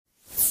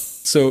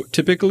So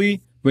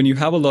typically, when you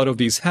have a lot of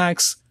these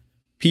hacks,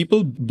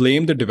 people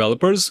blame the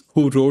developers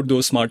who wrote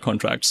those smart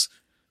contracts.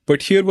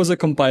 But here was a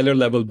compiler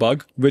level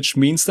bug, which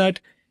means that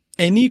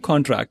any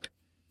contract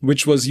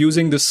which was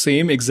using the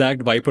same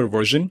exact Viper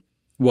version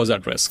was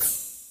at risk.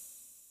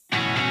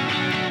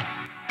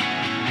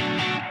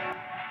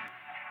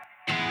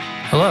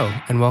 Hello,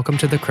 and welcome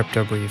to the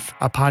Crypto Brief,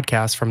 a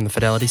podcast from the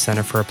Fidelity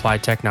Center for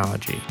Applied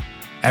Technology.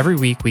 Every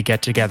week, we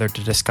get together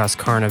to discuss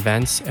current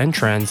events and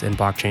trends in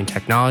blockchain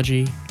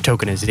technology,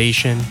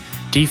 tokenization,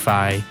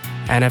 DeFi,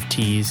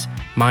 NFTs,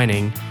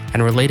 mining,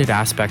 and related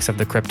aspects of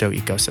the crypto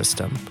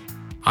ecosystem.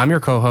 I'm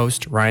your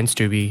co-host, Ryan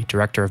Stubbe,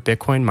 Director of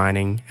Bitcoin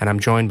Mining, and I'm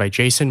joined by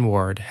Jason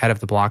Ward, Head of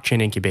the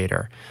Blockchain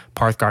Incubator,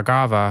 Parth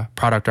Gargava,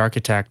 Product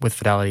Architect with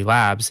Fidelity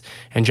Labs,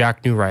 and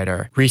Jack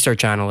Newrider,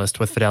 Research Analyst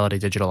with Fidelity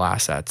Digital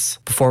Assets.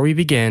 Before we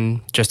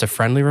begin, just a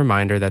friendly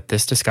reminder that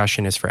this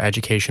discussion is for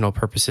educational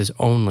purposes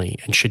only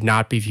and should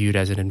not be viewed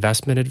as an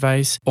investment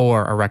advice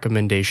or a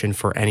recommendation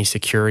for any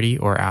security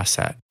or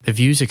asset. The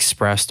views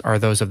expressed are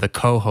those of the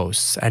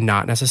co-hosts and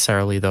not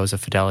necessarily those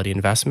of Fidelity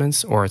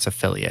Investments or its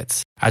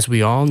affiliates. As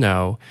we all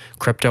know,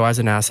 crypto as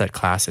an asset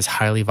class is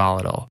highly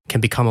volatile, can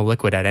become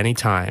illiquid at any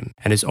time,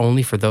 and is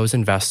only for those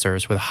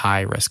investors with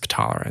high risk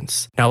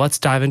tolerance. Now let's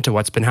dive into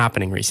what's been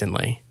happening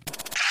recently.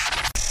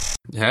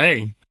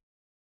 Hey.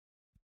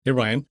 Hey,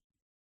 Ryan.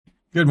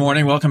 Good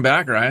morning. Welcome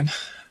back, Ryan.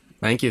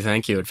 Thank you.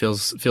 It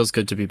feels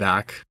good to be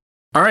back.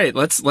 All right,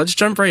 let's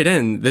jump right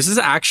in. This is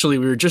actually,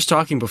 we were just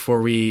talking before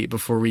we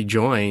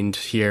joined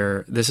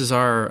here. This is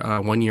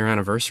our 1 year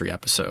anniversary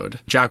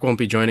episode. Jack won't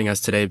be joining us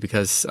today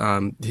because,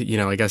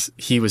 I guess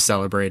he was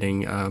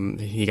celebrating.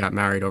 He got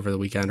married over the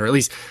weekend, or at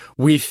least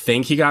we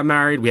think he got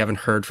married. We haven't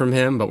heard from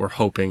him, but we're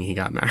hoping he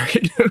got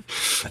married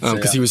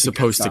because he was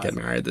supposed to get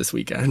married this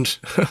weekend.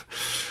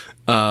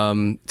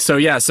 So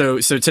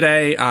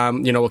today,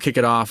 we'll kick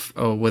it off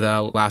with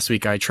Last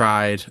Week I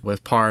Tried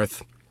with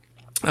Parth.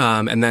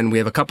 And then we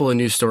have a couple of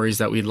news stories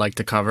that we'd like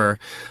to cover.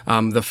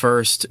 The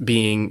first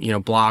being,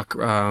 Block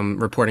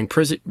reporting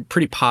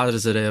pretty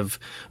positive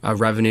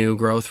revenue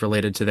growth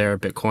related to their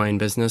Bitcoin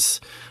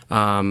business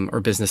or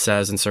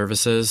businesses and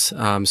services.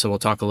 So we'll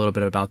talk a little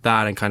bit about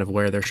that and kind of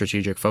where their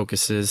strategic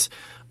focuses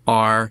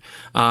are.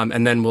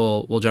 And then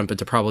we'll jump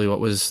into probably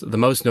what was the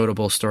most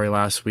notable story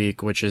last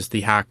week, which is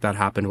the hack that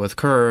happened with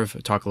Curve.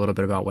 Talk a little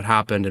bit about what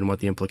happened and what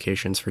the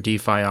implications for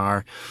DeFi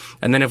are.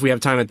 And then if we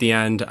have time at the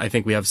end, I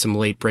think we have some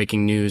late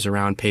breaking news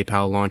around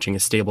PayPal launching a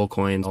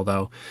stablecoin,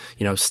 although,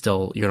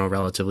 still,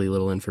 relatively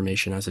little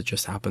information as it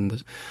just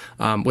happened.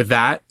 With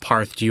that,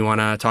 Parth, do you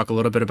want to talk a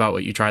little bit about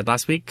what you tried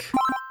last week?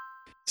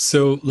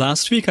 So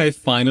last week, I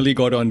finally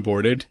got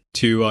onboarded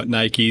to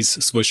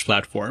Nike's Swoosh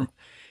platform.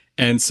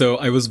 And so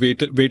I was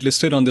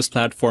waitlisted on this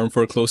platform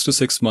for close to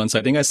 6 months.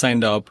 I think I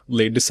signed up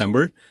late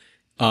December.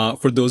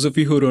 For those of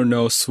you who don't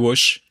know,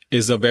 Swoosh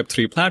is a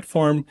Web3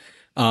 platform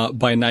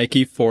by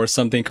Nike for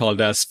something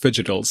called as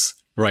Phigitals,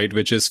 right?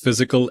 Which is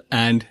physical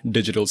and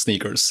digital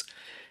sneakers.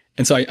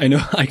 And so I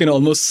know I can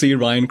almost see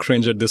Ryan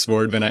cringe at this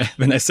word when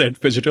I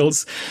said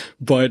Phigitals.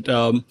 But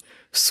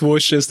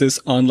Swoosh is this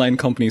online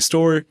company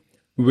store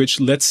which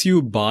lets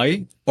you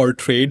buy or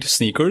trade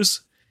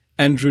sneakers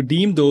and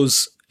redeem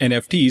those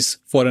NFTs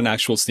for an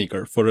actual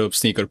sneaker, for a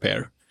sneaker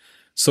pair.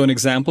 So an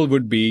example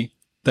would be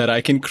that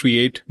I can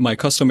create my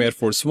custom Air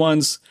Force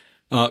Ones,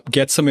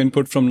 get some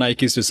input from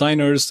Nike's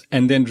designers,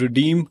 and then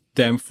redeem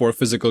them for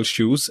physical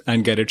shoes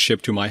and get it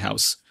shipped to my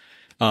house.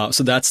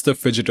 So that's the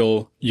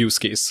Phygital use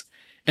case.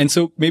 And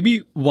so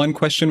maybe one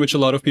question which a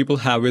lot of people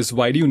have is,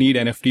 why do you need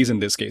NFTs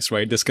in this case,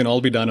 right? This can all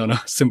be done on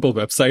a simple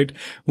website.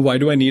 Why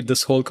do I need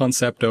this whole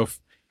concept of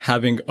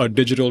having a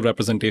digital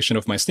representation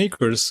of my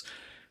sneakers?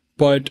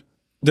 But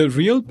the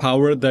real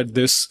power that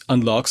this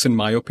unlocks, in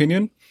my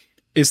opinion,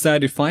 is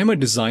that if I'm a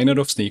designer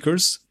of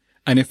sneakers,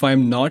 and if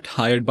I'm not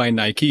hired by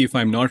Nike, if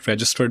I'm not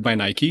registered by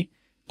Nike,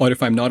 or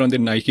if I'm not on the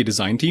Nike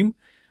design team,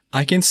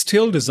 I can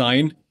still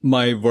design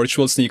my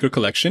virtual sneaker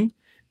collection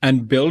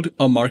and build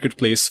a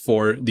marketplace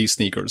for these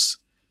sneakers,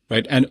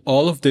 right? And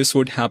all of this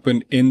would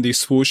happen in the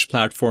Swoosh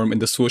platform, in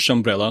the Swoosh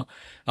umbrella.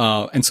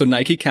 And so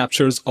Nike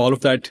captures all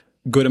of that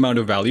good amount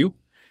of value.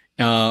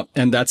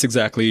 And that's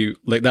exactly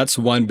that's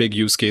one big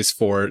use case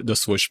for the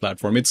Swoosh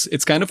platform.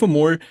 It's kind of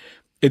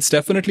it's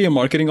definitely a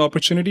marketing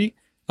opportunity.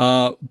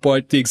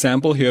 But the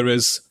example here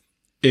is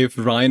if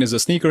Ryan is a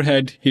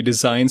sneakerhead, he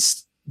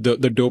designs the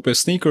dopest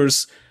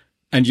sneakers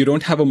and you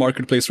don't have a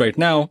marketplace right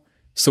now.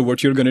 So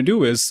what you're going to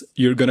do is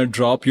you're going to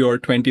drop your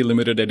 20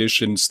 limited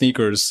edition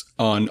sneakers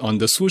on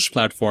the Swoosh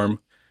platform.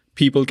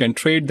 People can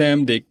trade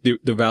them. The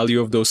value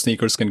of those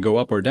sneakers can go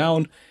up or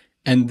down.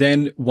 And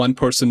then one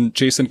person,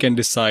 Jason, can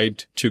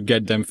decide to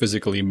get them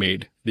physically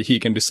made. He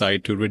can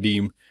decide to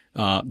redeem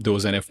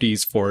those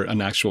NFTs for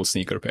an actual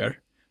sneaker pair.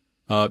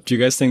 Do you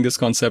guys think this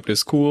concept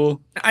is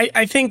cool?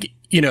 I think,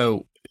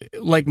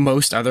 like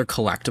most other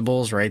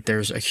collectibles, right,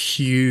 there's a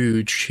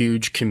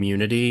huge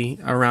community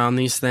around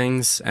these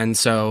things. And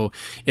so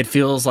it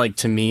feels like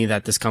to me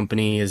that this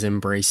company is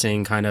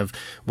embracing kind of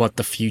what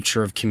the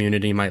future of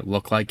community might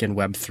look like in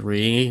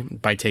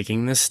Web3 by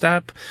taking this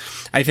step.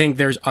 I think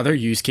there's other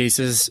use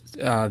cases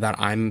that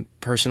I'm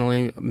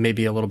personally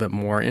maybe a little bit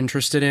more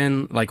interested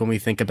in, like when we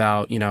think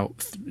about,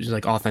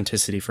 like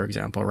authenticity, for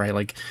example, right?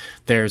 Like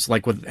there's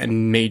like with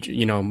major,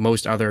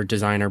 most other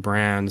designer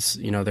brands,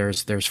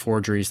 there's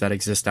forgeries that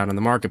exist out in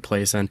the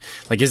marketplace. And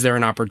like, is there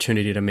an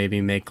opportunity to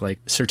maybe make like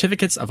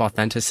certificates of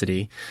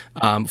authenticity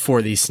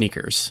for these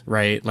sneakers,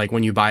 right? Like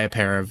when you buy a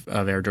pair of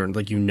Air Jordan,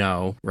 like,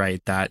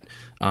 right, that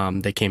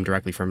they came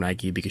directly from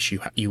Nike because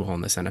you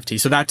own this NFT.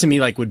 So that to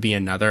me like would be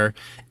another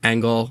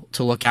angle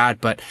to look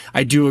at. But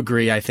I do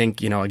agree. I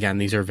think, again,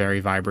 these are very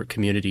vibrant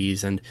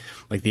communities, and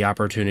like the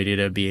opportunity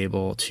to be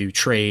able to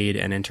trade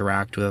and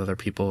interact with other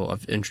people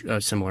of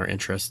similar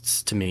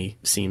interests to me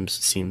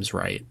seems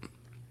right.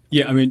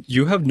 Yeah, I mean,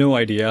 you have no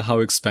idea how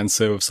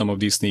expensive some of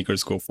these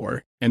sneakers go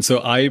for. And so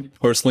I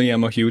personally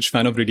am a huge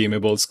fan of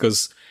redeemables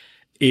because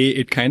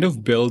it kind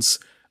of builds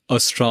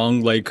a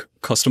strong like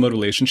customer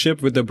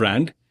relationship with the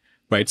brand,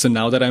 right? So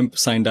now that I'm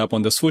signed up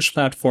on the Swoosh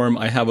platform,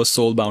 I have a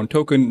soul-bound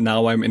token.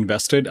 Now I'm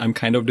invested. I'm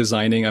kind of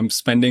I'm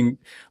spending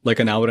like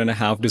an hour and a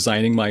half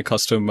designing my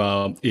custom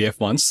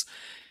AF1s.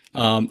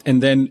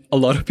 And then a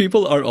lot of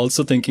people are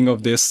also thinking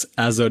of this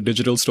as a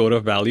digital store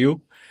of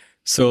value.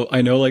 So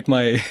I know like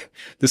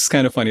this is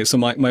kind of funny. So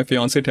my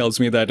fiance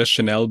tells me that a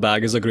Chanel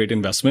bag is a great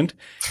investment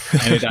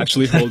and it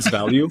actually holds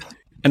value.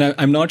 And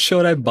I'm not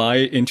sure I buy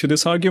into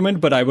this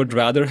argument, but I would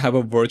rather have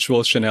a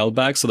virtual Chanel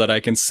bag so that I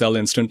can sell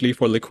instantly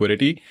for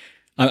liquidity.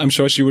 I'm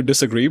sure she would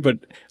disagree, but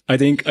I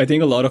think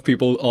a lot of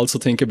people also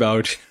think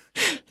about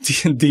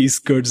these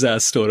goods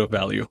as store of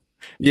value.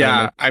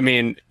 Yeah, I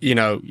mean,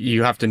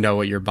 you have to know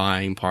what you're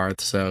buying, Parth.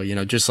 So,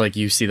 just like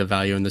you see the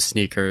value in the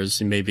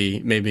sneakers,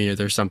 maybe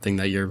there's something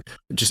that you're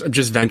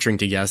just venturing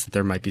to guess that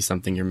there might be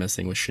something you're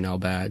missing with Chanel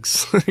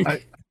bags.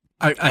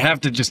 I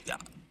have to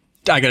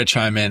I got to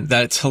chime in.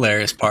 That's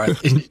hilarious,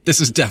 Parth. This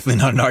is definitely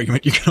not an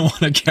argument you're going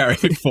to want to carry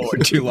it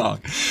forward too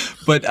long.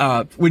 But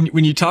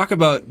when you talk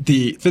about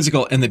the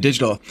physical and the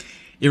digital,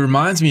 it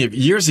reminds me of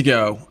years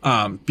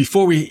ago,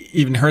 before we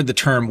even heard the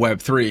term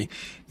Web3,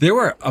 there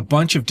were a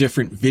bunch of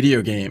different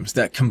video games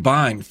that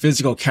combine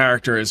physical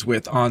characters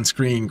with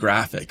on-screen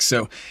graphics.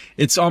 So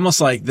it's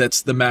almost like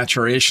that's the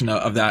maturation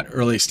of that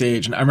early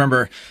stage. And I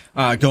remember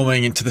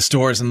going into the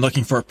stores and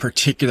looking for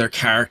particular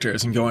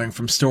characters and going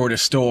from store to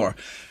store.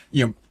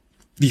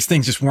 These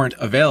things just weren't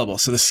available.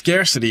 So the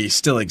scarcity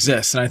still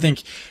exists. And I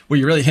think what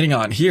you're really hitting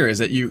on here is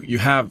that you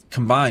have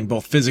combined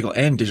both physical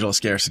and digital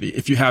scarcity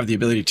if you have the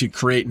ability to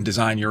create and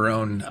design your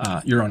own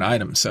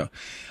items. So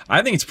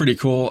I think it's pretty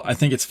cool. I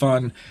think it's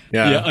fun.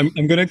 Yeah, I'm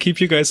going to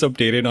keep you guys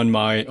updated on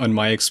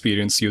my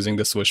experience using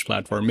the Swoosh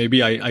platform.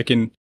 Maybe I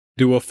can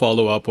do a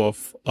follow-up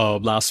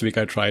of last week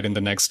I tried in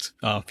the next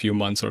few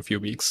months or few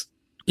weeks.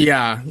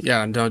 Yeah,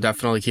 no,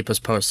 definitely keep us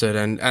posted.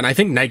 And I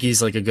think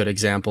Nike's like a good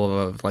example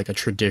of like a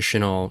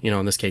traditional,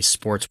 in this case,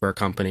 sportswear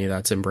company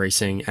that's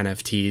embracing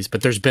NFTs.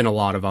 But there's been a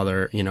lot of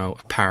other,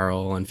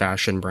 apparel and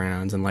fashion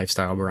brands and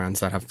lifestyle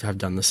brands that have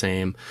done the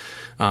same,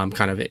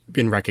 kind of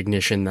in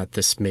recognition that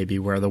this may be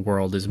where the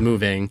world is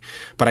moving.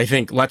 But I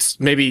think let's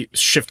maybe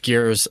shift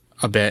gears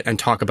a bit and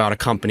talk about a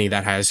company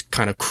that has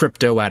kind of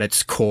crypto at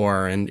its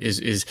core and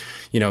is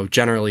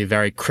generally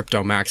very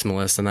crypto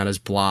maximalist, and that is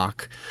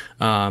Block.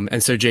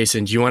 And so,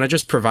 Jason, do you want to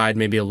just provide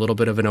maybe a little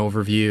bit of an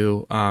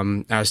overview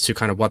as to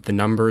kind of what the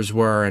numbers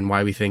were and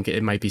why we think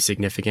it might be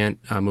significant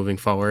moving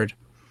forward?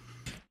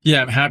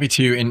 Yeah, I'm happy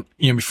to. And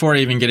before I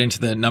even get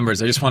into the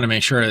numbers, I just want to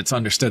make sure it's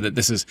understood that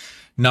this is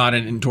not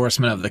an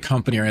endorsement of the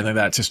company or anything like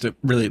that. It's just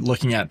really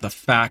looking at the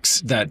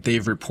facts that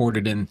they've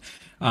reported in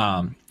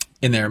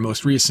their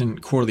most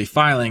recent quarterly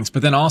filings,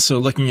 but then also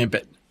looking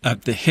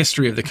at the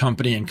history of the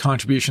company and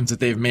contributions that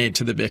they've made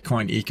to the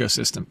Bitcoin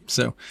ecosystem.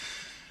 So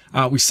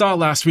we saw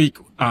last week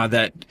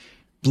that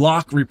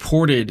Block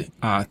reported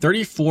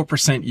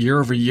 34%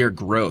 year-over-year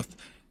growth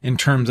in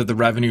terms of the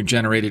revenue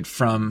generated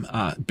from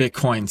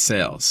Bitcoin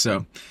sales.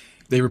 So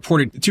they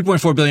reported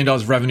 $2.4 billion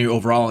of revenue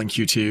overall in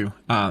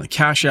Q2.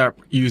 Cash App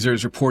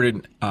users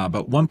reported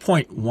about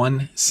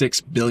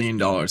 $1.16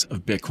 billion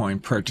of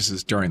Bitcoin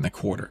purchases during the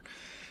quarter.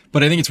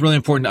 But I think it's really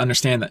important to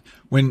understand that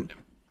when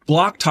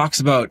Block talks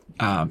about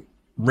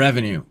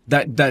revenue,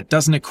 that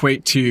doesn't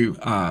equate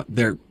to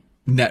their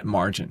net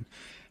margin.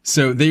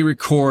 So they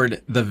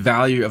record the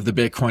value of the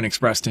Bitcoin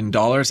expressed in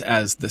dollars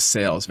as the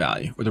sales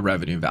value or the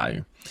revenue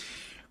value.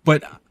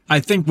 But I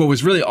think what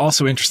was really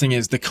also interesting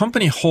is the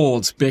company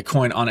holds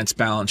Bitcoin on its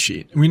balance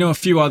sheet. We know a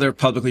few other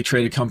publicly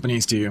traded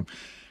companies do.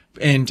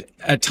 And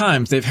at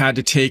times they've had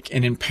to take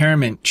an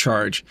impairment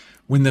charge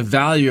when the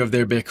value of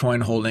their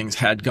Bitcoin holdings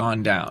had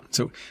gone down.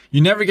 So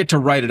you never get to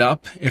write it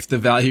up if the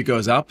value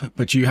goes up,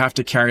 but you have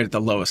to carry it at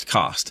the lowest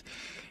cost.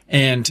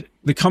 And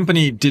the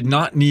company did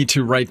not need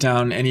to write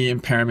down any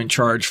impairment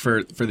charge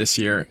for this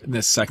year,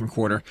 this second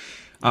quarter.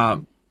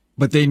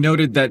 but they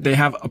noted that they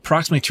have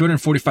approximately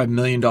 $245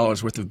 million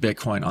worth of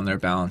Bitcoin on their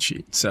balance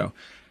sheet. So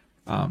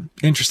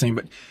interesting.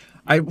 But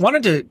I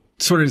wanted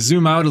to sort of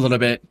zoom out a little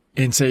bit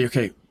and say,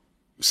 okay,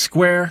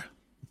 Square,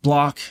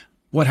 Block,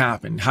 what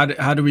happened?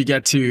 How do we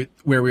get to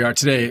where we are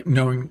today,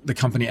 knowing the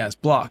company as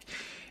Block?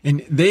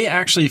 And they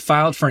actually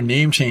filed for a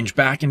name change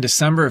back in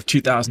December of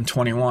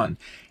 2021.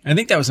 And I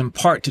think that was in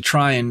part to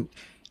try and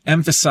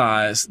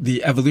emphasize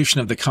the evolution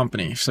of the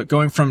company. So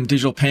going from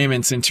digital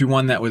payments into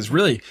one that was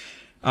really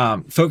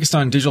focused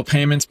on digital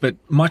payments, but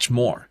much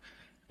more.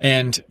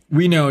 And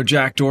we know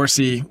Jack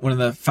Dorsey, one of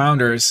the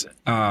founders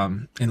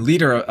and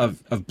leader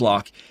of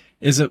Block,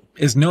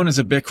 is known as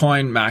a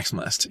Bitcoin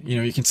maximalist.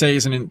 You can say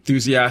he's an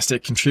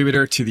enthusiastic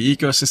contributor to the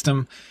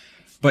ecosystem.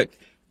 But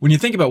when you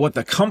think about what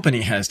the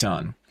company has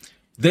done,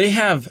 they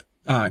have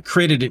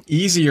created an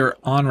easier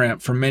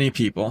on-ramp for many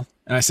people,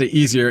 and I say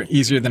easier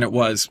than it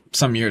was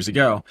some years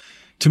ago,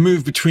 to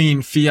move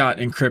between fiat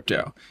and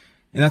crypto.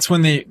 And that's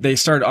when they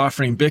started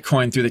offering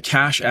Bitcoin through the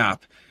Cash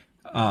App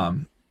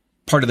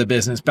part of the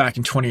business back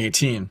in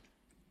 2018.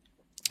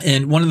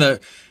 And one of the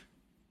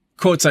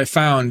quotes I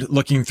found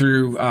looking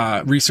through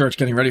research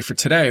getting ready for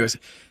today was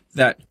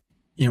that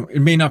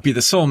it may not be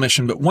the sole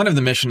mission, but one of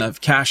the mission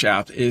of Cash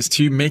App is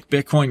to make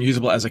Bitcoin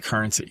usable as a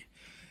currency.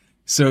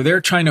 So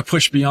they're trying to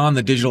push beyond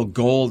the digital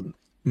gold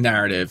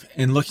narrative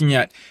and looking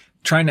at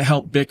trying to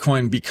help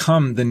Bitcoin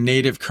become the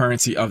native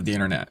currency of the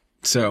internet.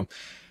 So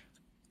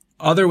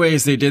other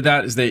ways they did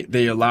that is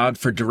they allowed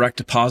for direct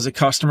deposit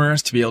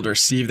customers to be able to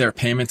receive their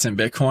payments in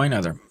Bitcoin,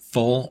 either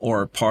full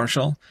or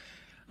partial.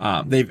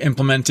 They've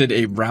implemented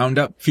a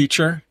roundup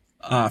feature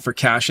for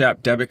Cash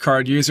App debit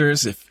card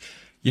users. If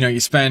you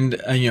spend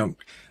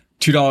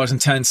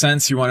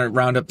 $2.10, you want to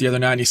round up the other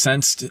 90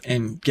 cents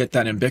and get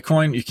that in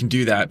Bitcoin, you can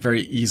do that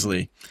very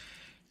easily.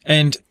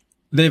 And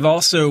they've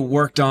also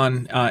worked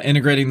on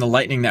integrating the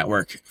Lightning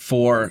Network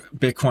for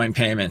Bitcoin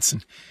payments.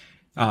 And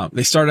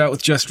they started out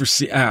with just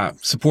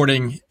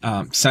supporting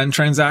send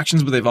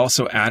transactions, but they've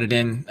also added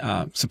in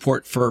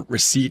support for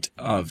receipt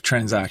of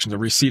transactions or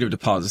receipt of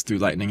deposits through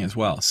Lightning as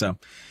well. So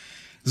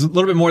there's a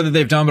little bit more that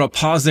they've done, but I'll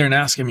pause there and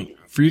ask,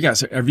 for you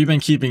guys, have you been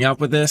keeping up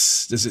with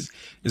this? Is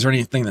there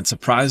anything that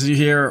surprised you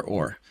here,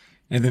 or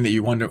anything that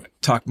you want to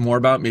talk more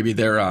about? Maybe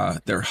their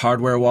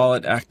hardware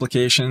wallet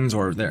applications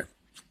or their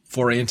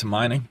foray into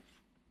mining?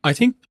 I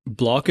think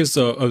Block is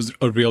a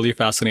really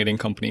fascinating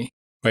company,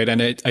 right? And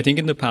I think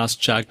in the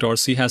past, Jack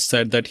Dorsey has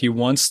said that he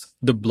wants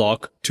the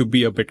Block to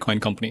be a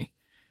Bitcoin company,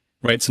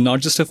 right? So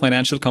not just a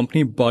financial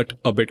company, but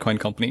a Bitcoin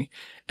company.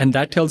 And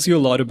that tells you a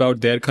lot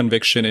about their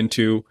conviction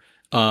into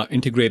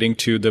integrating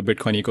to the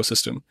Bitcoin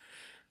ecosystem.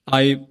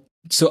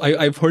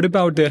 I've heard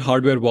about their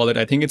hardware wallet.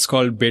 I think it's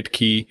called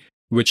BitKey,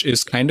 which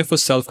is kind of a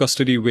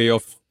self-custody way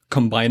of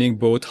combining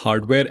both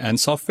hardware and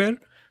software.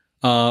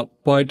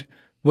 But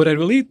what I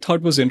really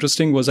thought was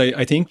interesting was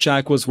I think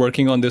Jack was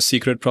working on this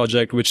secret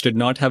project, which did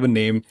not have a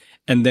name.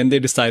 And then they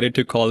decided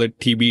to call it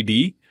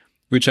TBD,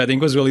 which I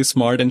think was really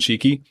smart and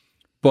cheeky.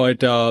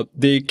 But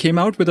they came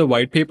out with a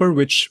white paper,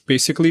 which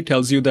basically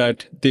tells you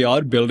that they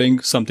are building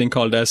something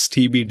called as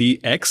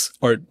TBDX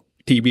or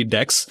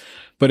TBDEX,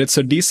 but it's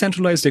a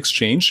decentralized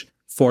exchange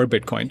for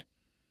Bitcoin.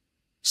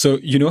 So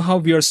you know how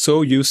we are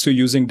so used to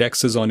using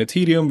DEXs on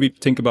Ethereum, we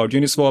think about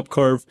Uniswap,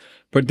 Curve,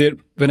 but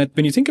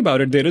when you think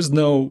about it, there is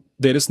no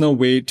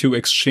way to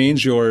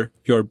exchange your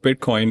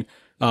Bitcoin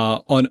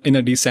in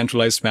a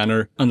decentralized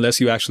manner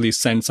unless you actually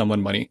send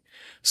someone money.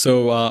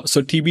 So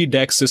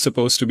TBDEX is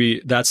supposed to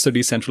be, that's the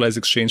decentralized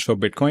exchange for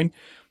Bitcoin.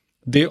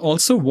 They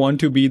also want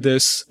to be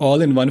this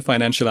all-in-one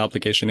financial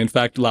application. In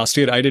fact, last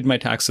year I did my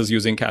taxes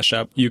using Cash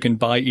App. You can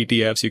buy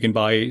ETFs, you can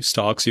buy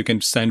stocks, you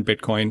can send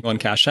Bitcoin on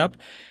Cash App.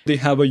 They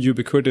have a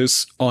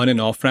ubiquitous on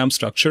and off ramp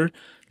structure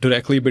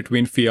directly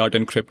between fiat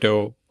and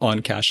crypto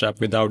on Cash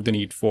App without the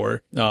need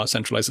for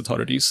centralized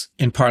authorities.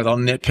 In part, I'll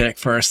nitpick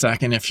for a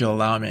second if you'll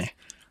allow me.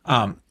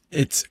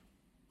 It's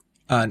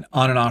an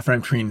on and off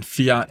ramp between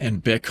fiat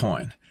and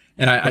Bitcoin.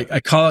 And I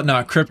call it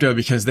not crypto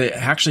because they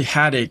actually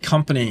had a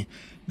company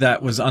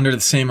that was under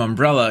the same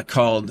umbrella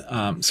called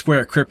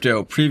Square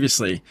Crypto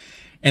previously.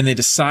 And they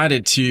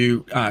decided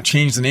to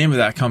change the name of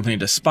that company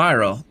to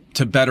Spiral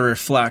to better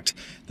reflect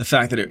the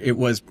fact that it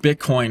was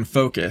Bitcoin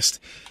focused.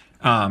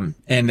 And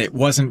it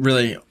wasn't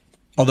really,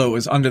 although it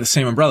was under the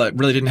same umbrella, it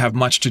really didn't have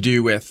much to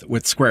do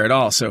with Square at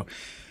all. So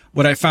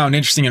what I found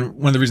interesting, and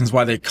one of the reasons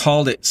why they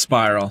called it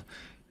Spiral,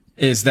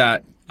 is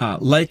that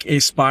like a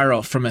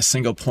spiral from a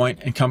single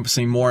point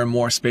encompassing more and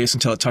more space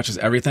until it touches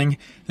everything,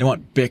 they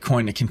want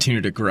Bitcoin to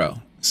continue to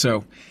grow.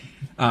 So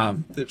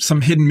there's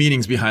some hidden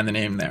meanings behind the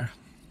name there.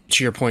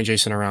 To your point,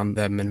 Jason, around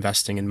them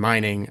investing in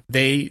mining,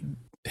 they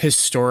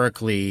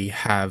historically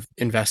have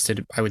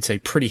invested, I would say,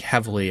 pretty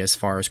heavily as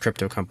far as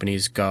crypto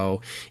companies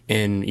go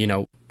in,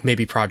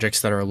 maybe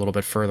projects that are a little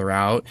bit further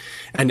out.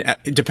 And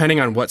depending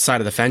on what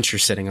side of the fence you're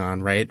sitting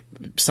on, right?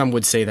 Some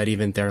would say that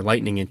even their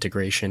Lightning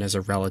integration is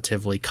a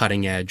relatively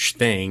cutting edge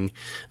thing,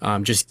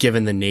 just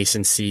given the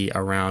nascency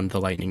around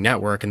the Lightning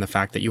Network and the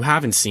fact that you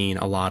haven't seen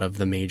a lot of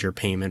the major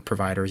payment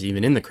providers,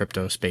 even in the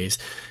crypto space,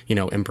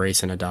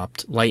 embrace and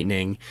adopt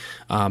Lightning.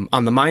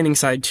 On the mining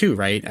side too,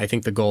 right? I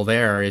think the goal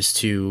there is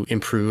to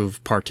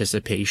improve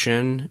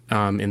participation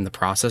in the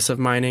process of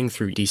mining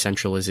through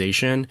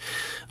decentralization.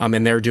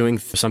 And they're doing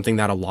something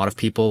that a lot of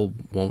people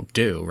won't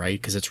do, right?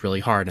 Because it's really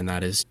hard. And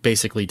that is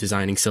basically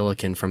designing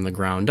silicon from the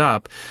ground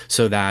up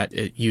so that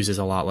it uses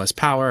a lot less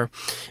power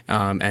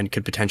and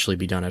could potentially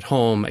be done at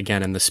home,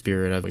 again, in the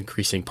spirit of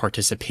increasing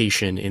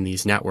participation in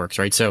these networks,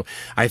 right? So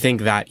I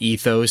think that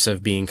ethos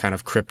of being kind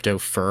of crypto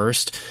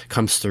first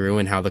comes through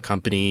in how the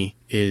company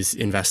is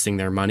investing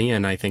their money.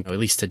 And I think, at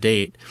least to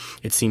date,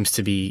 it seems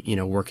to be,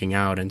 working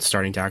out and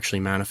starting to actually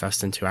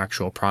manifest into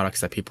actual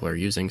products that people are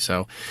using.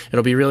 So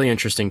it'll be really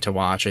interesting to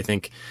watch. I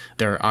think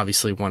they're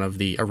obviously one of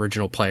the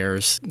original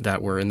players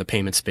that were in the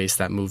payment space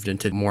that moved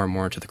into more and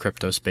more into the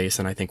crypto space.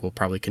 And I think we'll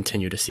probably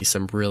continue to see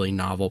some really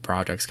novel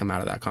projects come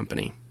out of that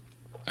company.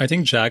 I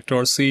think Jack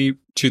Dorsey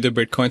to the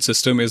Bitcoin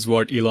system is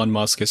what Elon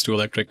Musk is to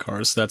electric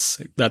cars.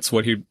 That's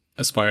what he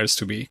aspires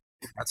to be.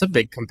 That's a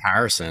big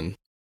comparison.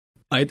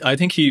 I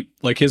think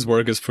his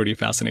work is pretty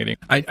fascinating.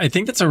 I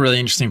think that's a really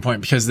interesting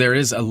point because there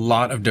is a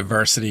lot of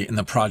diversity in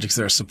the projects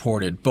that are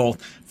supported, both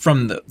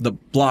from the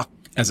block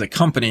as a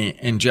company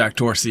and Jack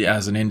Dorsey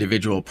as an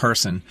individual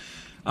person.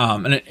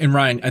 And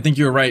Ryan, I think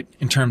you were right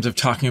in terms of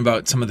talking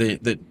about some of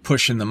the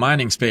push in the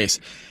mining space.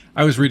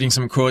 I was reading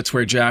some quotes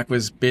where Jack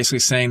was basically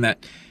saying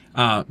that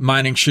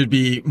mining should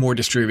be more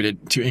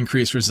distributed to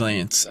increase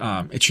resilience.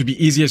 It should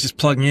be easy as just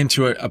plugging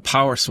into a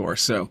power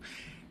source. So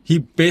he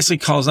basically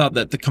calls out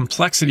that the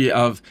complexity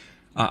of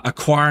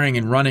acquiring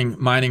and running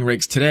mining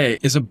rigs today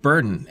is a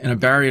burden and a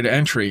barrier to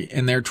entry,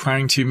 and they're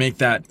trying to make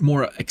that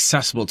more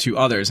accessible to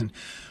others. And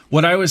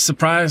what I was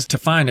surprised to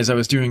find as I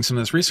was doing some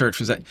of this research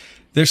was that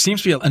there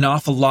seems to be an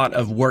awful lot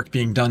of work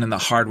being done in the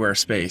hardware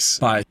space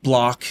by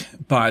Block,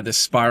 by the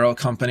Spiral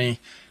company,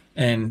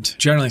 and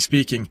generally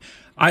speaking,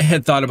 I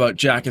had thought about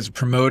Jack as a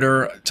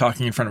promoter,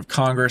 talking in front of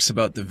Congress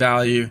about the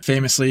value,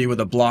 famously with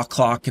a block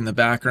clock in the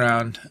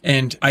background.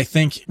 And I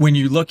think when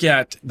you look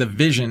at the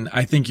vision,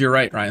 I think you're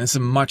right, Ryan. This is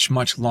a much,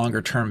 much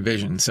longer term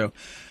vision. So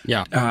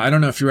yeah, I don't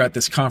know if you were at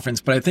this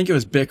conference, but I think it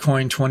was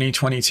Bitcoin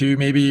 2022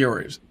 maybe,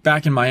 or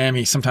back in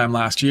Miami sometime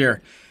last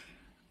year.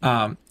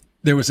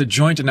 There was a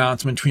joint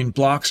announcement between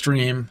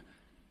Blockstream,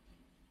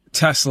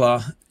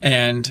 Tesla,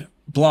 and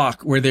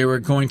Block, where they were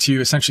going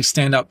to essentially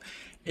stand up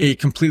a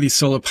completely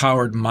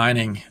solar-powered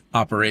mining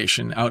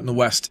operation out in the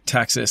West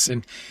Texas.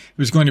 And it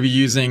was going to be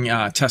using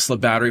Tesla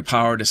battery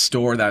power to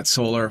store that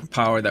solar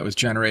power that was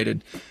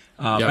generated.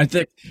 I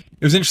think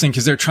it was interesting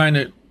because they're trying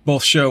to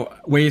both show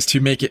ways to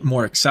make it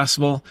more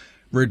accessible,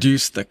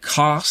 reduce the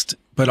cost,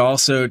 but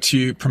also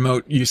to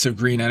promote use of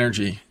green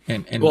energy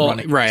and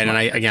running. Right. And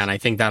I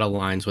think that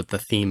aligns with the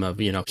theme of,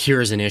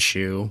 here's an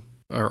issue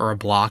or a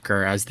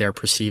blocker as they're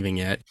perceiving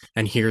it,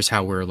 and here's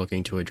how we're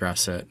looking to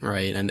address it,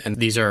 right? And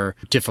these are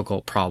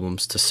difficult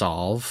problems to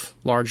solve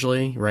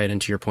largely, right?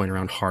 And to your point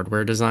around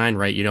hardware design,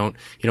 right? You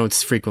don't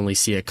frequently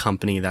see a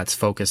company that's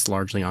focused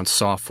largely on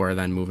software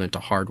then move into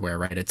hardware,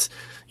 right? It's,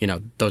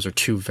 those are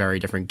two very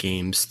different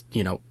games,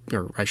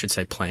 or I should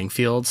say playing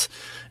fields.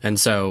 And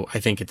so I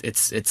think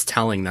it's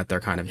telling that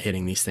they're kind of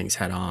hitting these things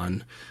head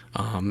on.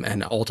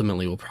 And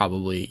ultimately will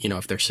probably,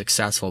 if they're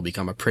successful,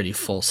 become a pretty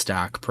full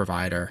stack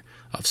provider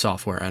of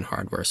software and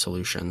hardware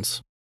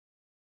solutions.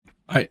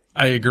 I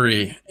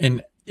agree.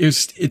 And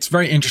it's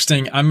very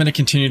interesting. I'm going to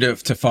continue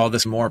to follow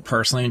this more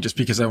personally, just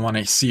because I want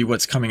to see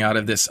what's coming out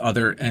of this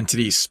other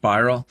entity,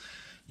 Spiral.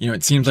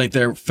 It seems like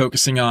they're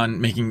focusing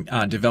on making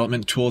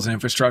development tools and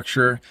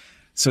infrastructure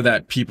so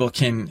that people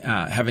can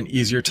have an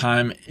easier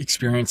time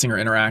experiencing or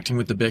interacting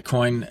with the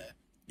Bitcoin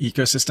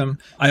ecosystem.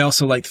 I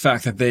also like the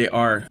fact that they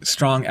are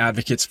strong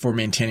advocates for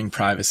maintaining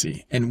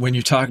privacy. And when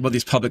you talk about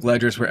these public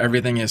ledgers where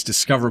everything is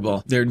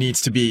discoverable, there needs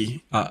to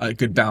be a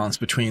good balance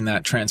between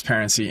that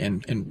transparency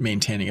and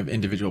maintaining of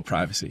individual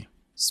privacy.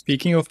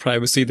 Speaking of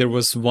privacy, there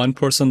was one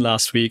person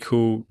last week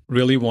who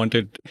really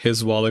wanted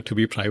his wallet to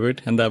be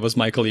private, and that was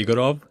Michael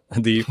Egorov,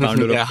 the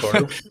founder of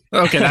Core.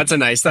 Okay, that's a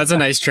nice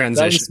transition.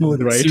 That was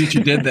smooth, right? See what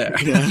you did there.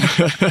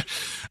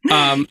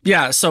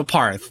 So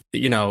Parth,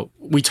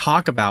 we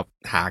talk about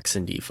hacks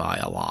in DeFi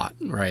a lot,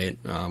 right?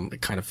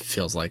 It kind of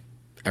feels like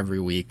every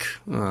week,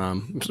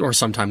 or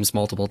sometimes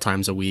multiple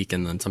times a week,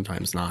 and then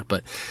sometimes not.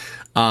 But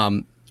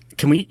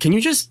can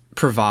you just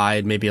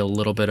provide maybe a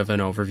little bit of an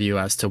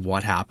overview as to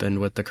what happened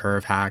with the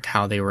Curve hack,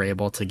 how they were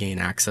able to gain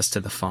access to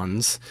the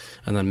funds,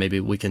 and then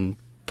maybe we can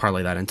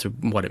parlay that into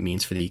what it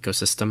means for the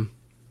ecosystem?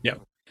 Yeah.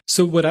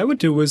 So what I would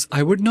do is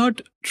I would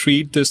not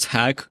treat this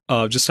hack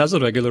just as a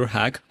regular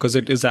hack, because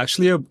it is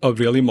actually a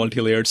really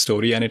multi-layered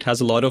story, and it has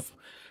a lot of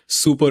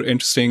super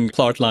interesting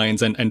plot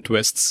lines and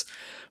twists,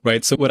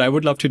 right? So what I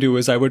would love to do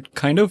is I would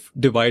kind of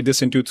divide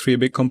this into three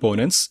big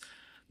components.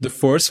 The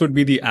first would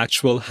be the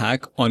actual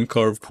hack on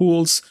Curve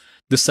pools.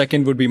 The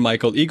second would be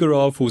Michael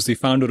Egorov, who's the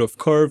founder of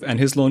Curve and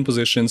his loan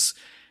positions.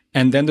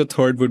 And then the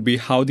third would be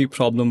how the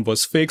problem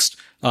was fixed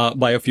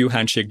by a few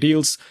handshake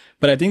deals.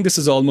 But I think this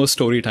is almost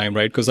story time,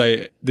 right? Because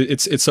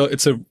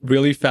it's a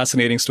really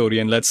fascinating story,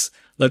 and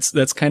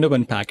let's kind of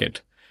unpack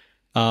it.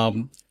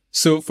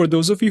 So for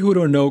those of you who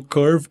don't know,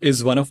 Curve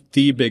is one of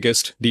the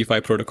biggest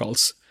DeFi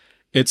protocols.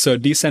 It's a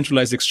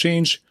decentralized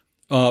exchange,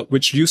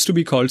 which used to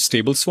be called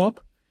StableSwap.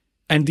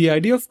 And the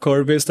idea of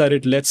Curve is that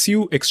it lets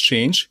you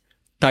exchange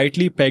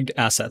tightly pegged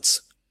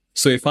assets.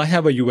 So if I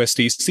have a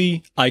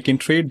USDC, I can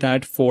trade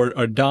that for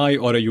a DAI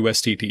or a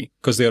USDT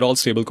because they're all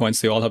stable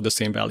coins. They all have the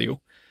same value.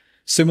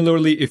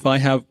 Similarly, if I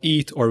have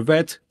ETH or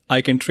VETH,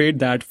 I can trade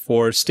that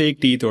for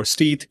staked ETH or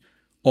STETH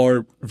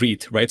or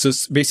REITH, right? So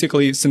it's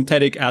basically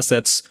synthetic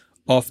assets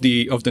of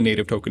the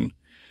native token.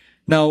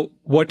 Now,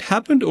 what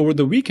happened over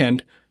the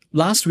weekend,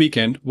 last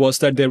weekend, was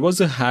that there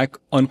was a hack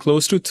on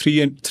close to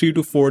 3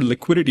 to 4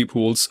 liquidity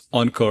pools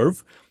on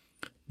Curve,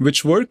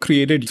 which were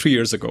created 3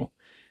 years ago.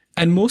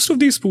 And most of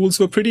these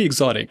pools were pretty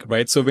exotic,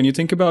 right? So when you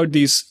think about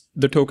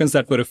the tokens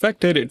that were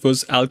affected, it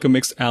was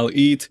Alchemix,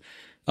 ALETH,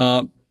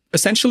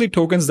 essentially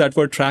tokens that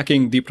were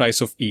tracking the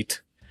price of ETH,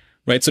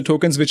 right? So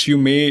tokens which you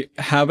may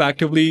have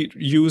actively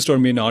used or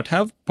may not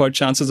have, but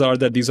chances are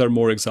that these are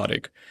more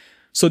exotic.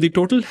 So the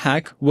total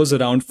hack was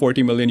around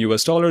 $40 million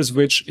US,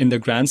 which in the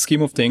grand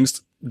scheme of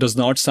things does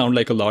not sound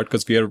like a lot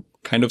because we are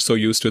kind of so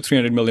used to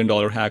 $300 million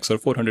hacks or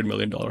 $400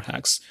 million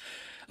hacks.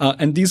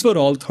 And these were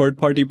all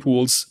third-party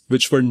pools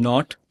which were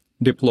not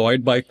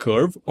deployed by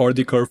Curve or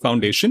the Curve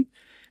Foundation.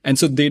 And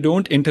so they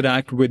don't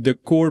interact with the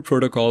core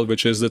protocol,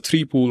 which is the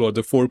 3 pool or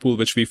the 4 pool,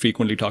 which we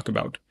frequently talk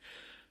about.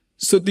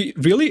 So the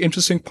really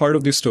interesting part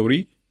of this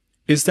story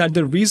is that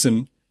the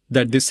reason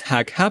that this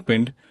hack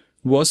happened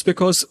was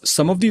because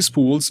some of these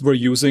pools were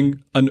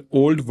using an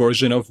old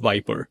version of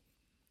Viper.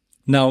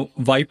 Now,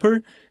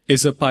 Viper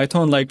is a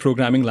Python-like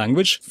programming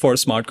language for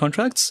smart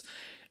contracts.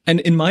 And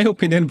in my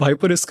opinion,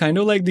 Viper is kind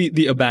of like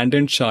the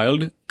abandoned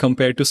child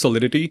compared to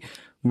Solidity,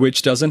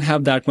 which doesn't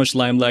have that much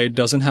limelight,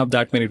 doesn't have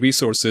that many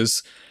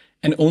resources,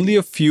 and only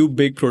a few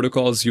big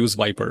protocols use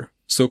Viper.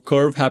 So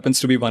Curve happens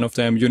to be one of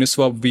them.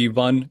 Uniswap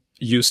V1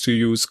 used to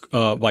use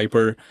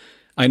Viper.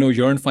 I know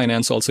Yearn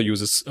Finance also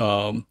uses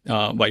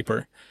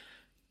Viper.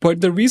 But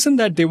the reason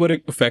that they were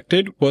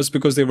affected was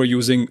because they were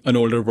using an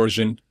older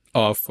version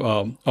of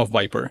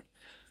Viper.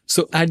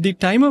 So at the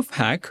time of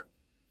hack,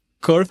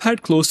 Curve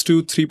had close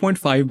to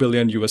 $3.5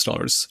 billion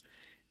US.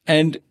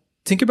 And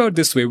think about it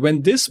this way,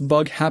 when this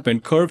bug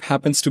happened, Curve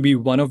happens to be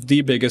one of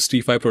the biggest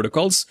DeFi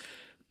protocols.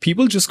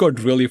 People just got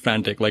really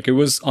frantic. Like it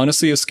was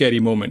honestly a scary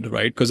moment,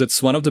 right? Because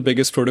it's one of the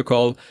biggest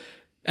protocol.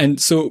 And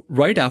so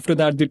right after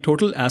that, the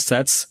total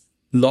assets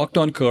locked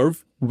on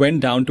Curve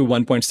went down to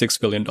 $1.6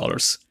 billion.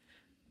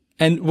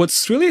 And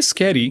what's really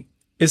scary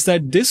is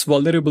that this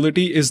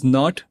vulnerability is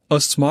not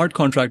a smart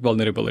contract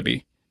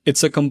vulnerability.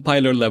 It's a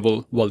compiler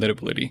level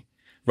vulnerability,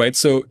 right?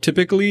 So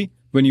typically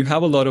when you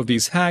have a lot of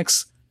these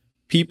hacks,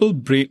 people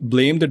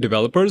blame the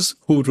developers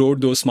who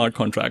wrote those smart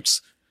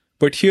contracts.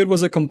 But here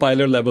was a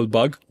compiler level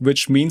bug,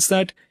 which means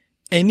that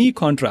any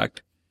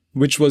contract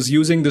which was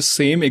using the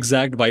same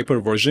exact Viper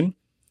version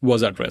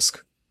was at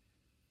risk.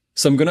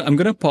 So I'm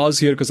gonna pause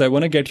here because I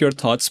want to get your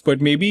thoughts,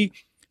 but maybe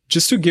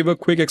just to give a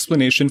quick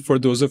explanation for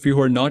those of you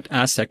who are not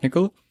as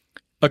technical,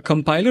 a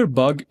compiler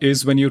bug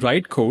is when you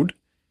write code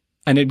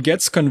and it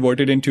gets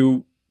converted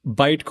into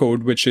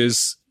bytecode, which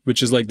is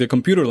like the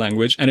computer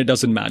language, and it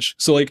doesn't match.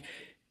 So like,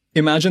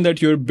 imagine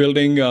that you're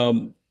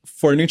building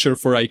furniture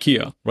for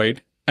IKEA,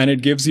 right? And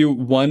it gives you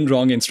one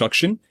wrong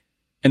instruction,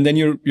 and then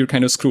you're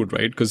kind of screwed,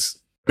 right? Because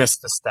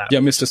missed a step. Yeah,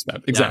 missed a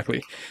step.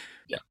 Exactly.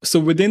 Yeah. So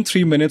within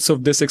 3 minutes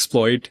of this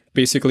exploit,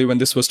 basically when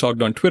this was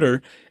talked on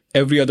Twitter,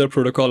 every other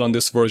protocol on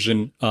this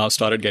version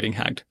started getting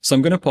hacked. So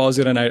I'm going to pause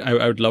here, and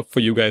I would love for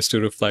you guys to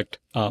reflect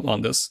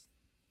on this.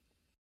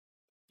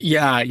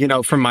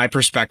 Yeah, from my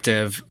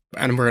perspective,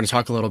 and we're going to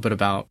talk a little bit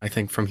about, I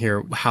think from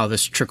here, how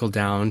this trickled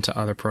down to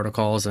other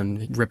protocols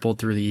and rippled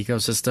through the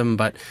ecosystem.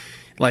 But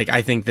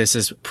I think this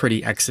is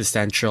pretty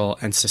existential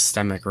and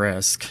systemic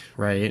risk,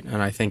 right?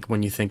 And I think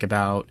when you think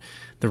about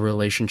the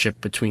relationship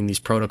between these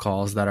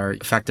protocols that are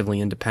effectively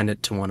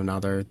independent to one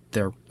another,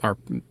 there are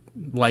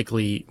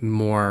likely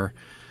more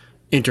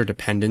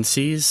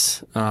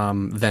interdependencies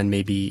than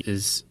maybe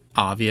is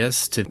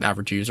obvious to the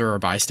average user or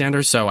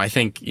bystander. So I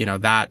think,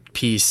 that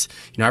piece,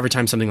 every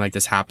time something like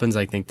this happens,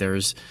 I think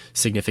there's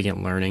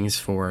significant learnings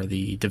for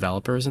the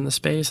developers in the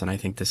space. And I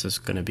think this is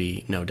going to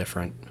be no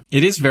different.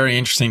 It is very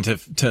interesting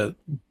to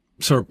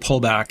sort of pull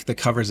back the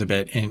covers a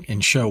bit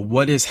and show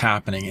what is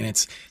happening. And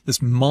it's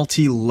this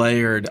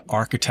multi-layered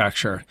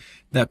architecture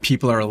that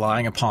people are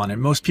relying upon.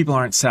 And most people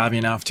aren't savvy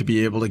enough to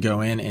be able to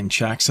go in and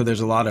check. So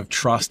there's a lot of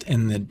trust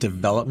in the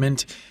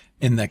development,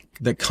 in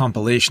the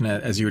compilation,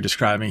 as you were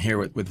describing here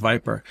with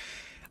Viper.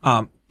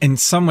 In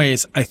some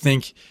ways, I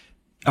think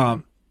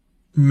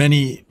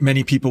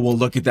many people will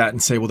look at that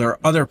and say, well, there are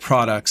other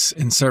products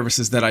and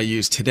services that I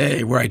use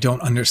today where I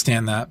don't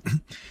understand that.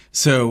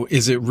 So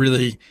is it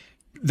really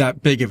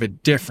that big of a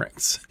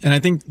difference? And I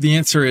think the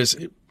answer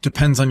is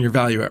depends on your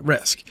value at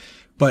risk.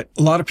 But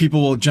a lot of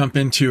people will jump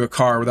into a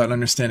car without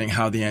understanding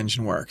how the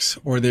engine works,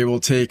 or they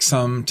will take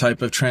some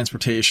type of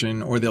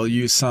transportation, or they'll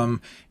use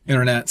some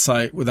internet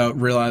site without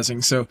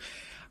realizing. So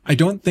I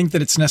don't think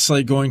that it's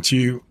necessarily going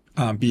to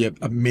be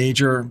a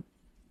major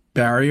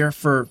barrier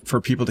for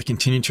people to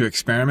continue to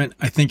experiment.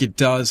 I think it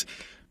does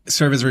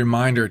serve as a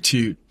reminder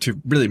to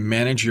really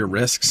manage your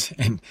risks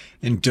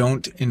and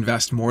don't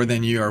invest more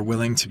than you are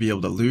willing to be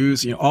able to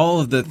lose. You know, all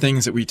of the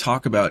things that we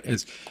talk about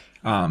is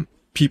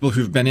people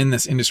who've been in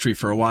this industry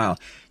for a while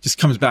just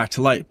comes back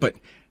to light. But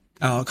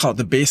I'll call it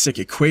the basic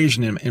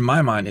equation in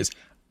my mind is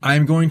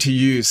I'm going to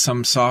use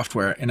some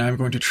software and I'm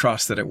going to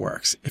trust that it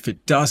works. If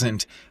it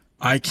doesn't,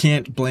 I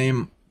can't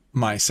blame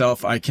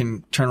myself. I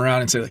can turn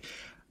around and say, like,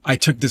 I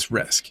took this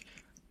risk.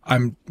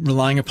 I'm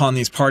relying upon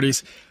these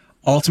parties.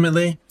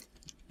 Ultimately,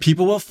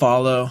 people will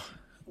follow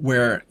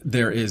where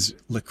there is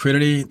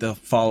liquidity. They'll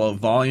follow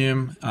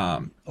volume.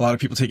 A lot of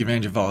people take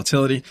advantage of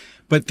volatility,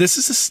 but this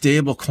is a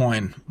stable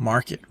coin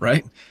market,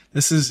 right?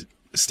 This is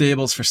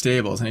stables for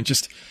stables. And it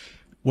just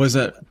was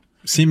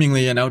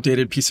seemingly an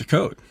outdated piece of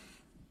code.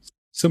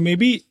 So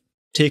maybe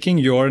taking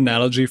your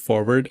analogy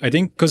forward, I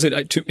think, because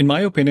in my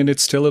opinion,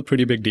 it's still a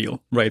pretty big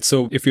deal, right?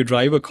 So if you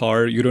drive a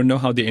car, you don't know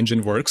how the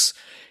engine works,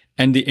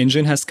 and the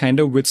engine has kind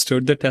of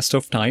withstood the test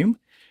of time.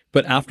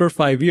 But after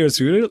 5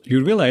 years, you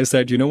realize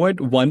that, you know what,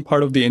 one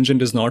part of the engine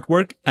does not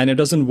work, and it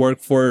doesn't work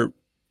for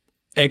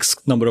X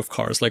number of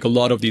cars, like a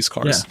lot of these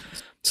cars. Yeah.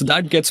 So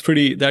that gets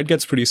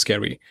pretty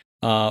scary.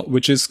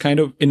 Which is kind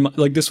of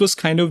this was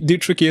kind of the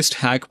trickiest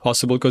hack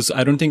possible, because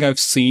I don't think I've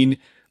seen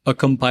a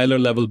compiler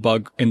level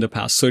bug in the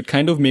past. So it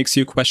kind of makes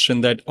you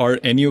question that, are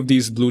any of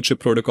these blue chip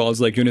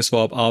protocols like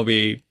Uniswap,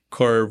 Aave,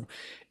 Curve,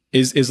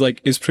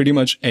 is pretty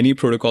much any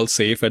protocol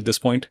safe at this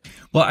point?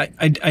 Well,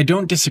 I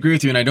don't disagree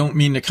with you, and I don't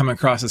mean to come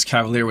across as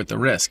cavalier with the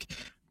risk.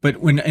 But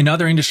when in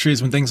other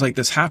industries, when things like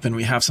this happen,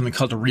 we have something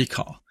called a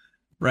recall,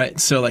 right?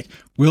 So like,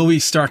 will we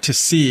start to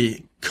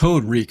see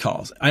code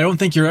recalls? I don't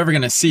think you're ever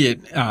going to see it.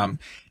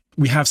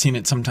 We have seen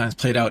it sometimes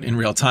played out in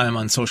real time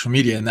on social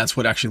media, and that's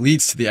what actually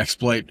leads to the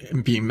exploit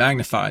being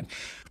magnified.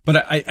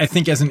 But I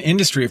think as an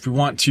industry, if we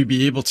want to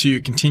be able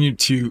to continue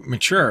to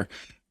mature,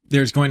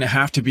 there's going to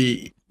have to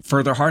be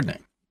further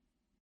hardening.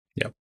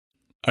 Yep.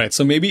 All right.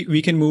 So maybe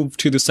we can move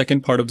to the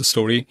second part of the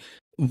story.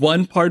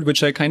 One part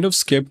which I kind of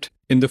skipped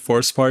in the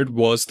first part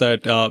was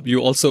that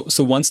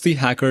so once the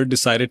hacker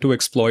decided to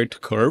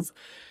exploit Curve,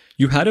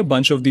 you had a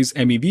bunch of these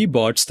MEV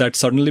bots that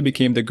suddenly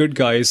became the good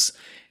guys,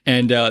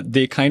 and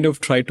they kind of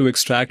tried to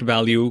extract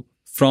value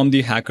from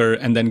the hacker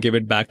and then give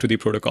it back to the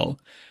protocol.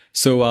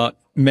 So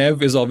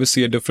MEV is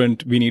obviously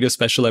we need a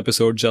special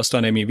episode just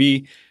on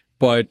MEV.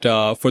 But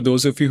for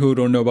those of you who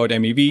don't know about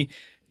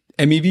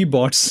MEV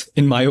bots,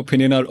 in my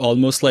opinion, are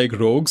almost like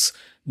rogues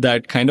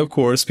that kind of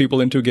coerce people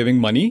into giving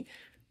money.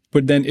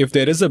 But then if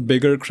there is a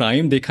bigger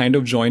crime, they kind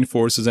of join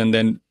forces and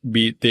then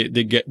they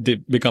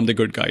become the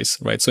good guys,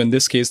 right? So in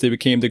this case, they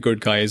became the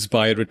good guys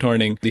by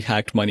returning the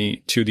hacked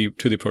money to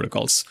the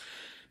protocols.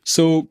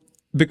 So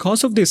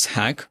because of this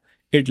hack,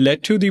 it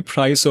led to the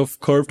price of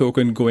Curve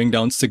token going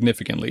down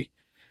significantly.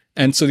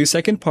 And so the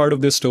second part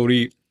of this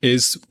story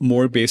is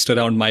more based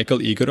around Michael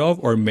Egorov,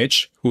 or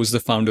Mitch, who's the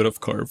founder of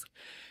Curve.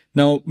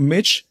 Now,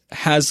 Mitch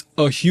has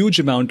a huge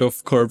amount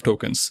of Curve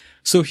tokens.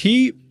 So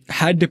he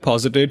had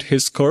deposited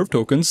his Curve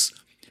tokens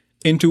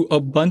into a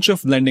bunch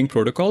of lending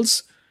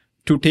protocols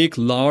to take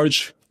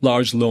large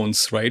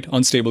loans, right,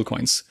 on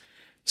stablecoins.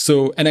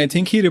 So, and I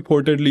think he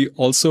reportedly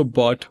also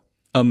bought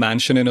a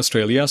mansion in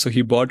Australia. So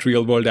he bought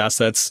real world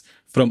assets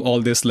from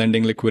all this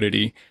lending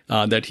liquidity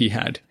that he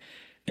had.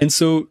 And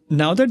so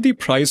now that the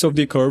price of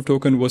the Curve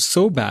token was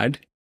so bad,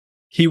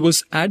 he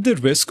was at the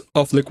risk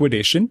of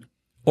liquidation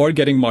or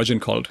getting margin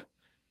called.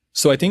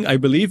 So I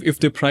believe if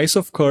the price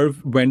of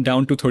Curve went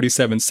down to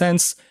 37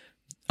 cents,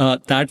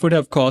 that would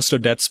have caused a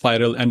death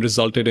spiral and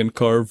resulted in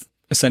Curve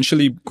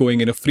essentially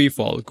going in a free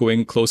fall,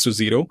 going close to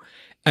zero,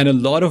 and a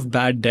lot of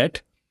bad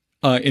debt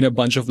in a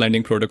bunch of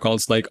lending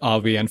protocols like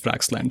Aave and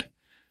Fraxlend.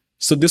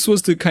 So this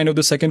was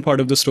the second part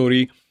of the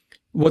story.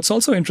 What's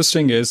also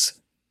interesting is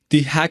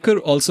the hacker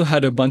also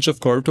had a bunch of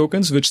Curve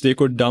tokens, which they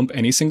could dump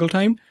any single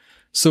time.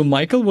 So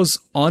Michael was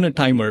on a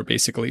timer,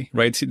 basically,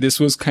 right? This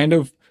was kind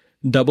of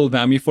double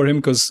whammy for him,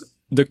 because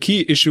the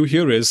key issue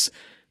here is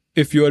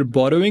if you are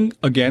borrowing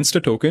against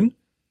a token,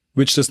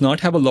 which does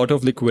not have a lot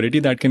of liquidity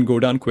that can go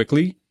down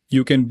quickly,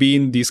 you can be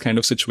in these kind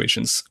of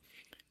situations.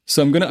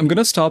 So I'm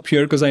gonna stop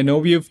here, because I know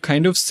we have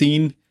kind of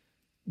seen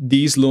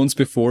these loans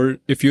before.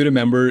 If you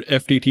remember,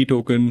 FTT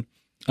token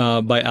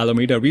by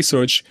Alameda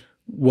Research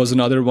was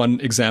another one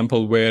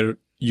example where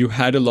you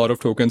had a lot of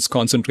tokens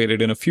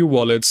concentrated in a few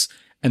wallets,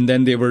 and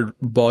then they were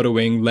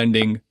borrowing,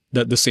 lending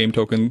the same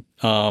token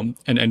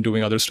and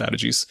doing other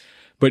strategies.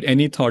 But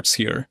any thoughts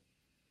here?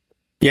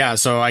 Yeah,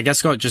 so I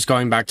guess just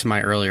going back to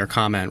my earlier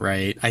comment,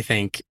 right? I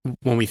think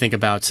when we think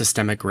about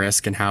systemic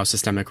risk and how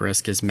systemic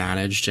risk is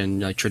managed in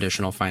like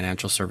traditional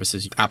financial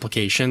services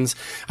applications,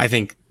 I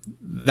think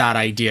that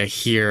idea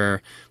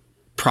here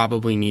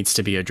probably needs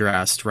to be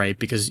addressed, right?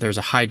 Because there's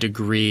a high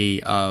degree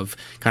of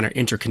kind of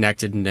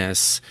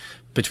interconnectedness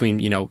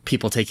between,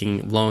 people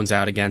taking loans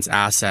out against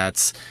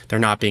assets. There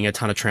not being a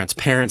ton of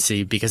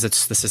transparency because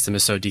the system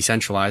is so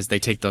decentralized. They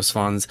take those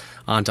funds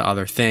onto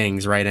other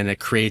things, right? And it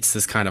creates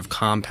this kind of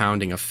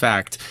compounding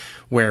effect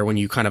where when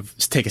you kind of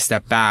take a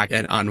step back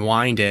and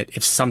unwind it,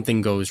 if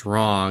something goes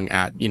wrong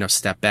at,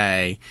 step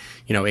A,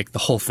 the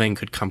whole thing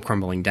could come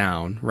crumbling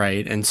down,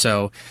 right? And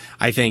so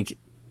I think,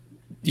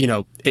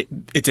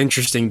 it's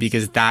interesting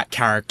because that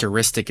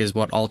characteristic is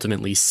what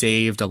ultimately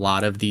saved a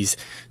lot of these,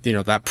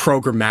 that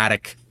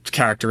programmatic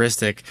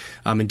characteristic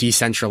and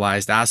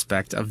decentralized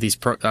aspect of these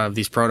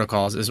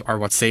protocols are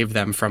what saved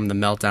them from the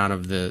meltdown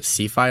of the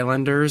CeFi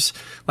lenders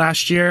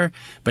last year.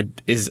 But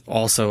is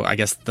also, I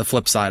guess, the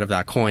flip side of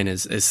that coin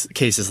is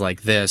cases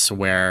like this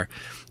where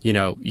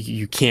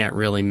you can't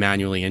really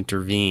manually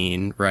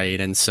intervene,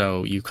 right? And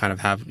so you kind of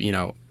have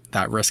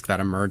that risk that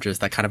emerges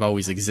that kind of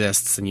always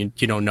exists, and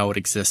you don't know it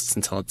exists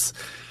until it's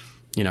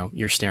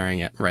you're staring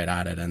it right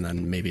at it, and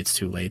then maybe it's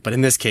too late. But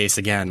in this case,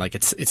 again, like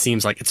it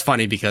seems like it's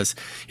funny because,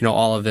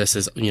 all of this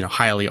is,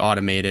 highly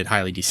automated,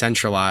 highly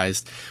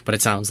decentralized, but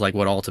it sounds like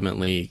what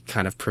ultimately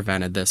kind of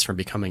prevented this from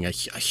becoming a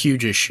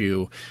huge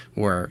issue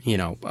where,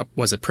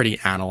 was a pretty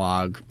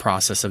analog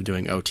process of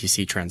doing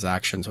OTC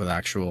transactions with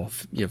actual,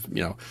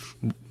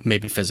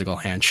 maybe physical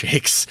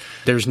handshakes.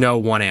 There's no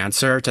one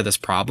answer to this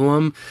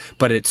problem,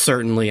 but it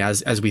certainly,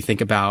 as we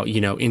think about,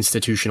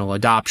 institutional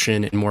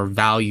adoption and more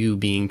value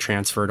being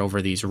transferred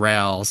over these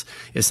rails,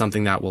 is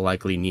something that will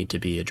likely need to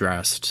be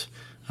addressed.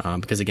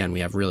 Because again, we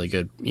have really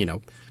good,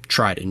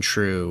 tried and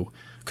true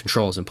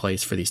controls in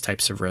place for these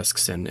types of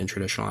risks in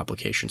traditional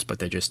applications, but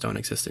they just don't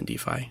exist in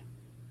DeFi.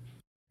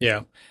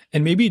 Yeah.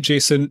 And maybe,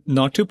 Jason,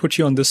 not to put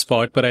you on the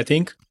spot, but I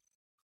think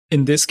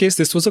in this case,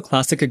 this was a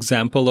classic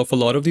example of a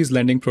lot of these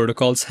lending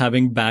protocols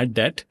having bad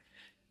debt.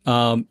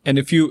 And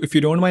if you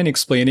don't mind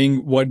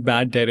explaining what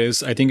bad debt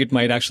is, I think it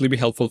might actually be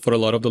helpful for a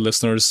lot of the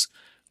listeners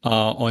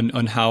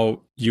on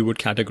how you would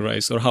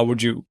categorize or how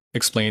would you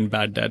explain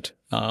bad debt.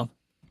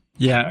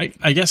 Yeah,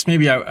 I guess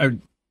maybe I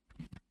would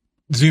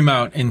zoom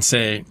out and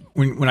say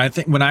when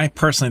I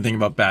personally think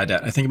about bad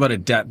debt, I think about a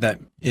debt that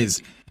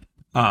is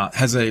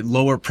has a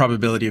lower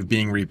probability of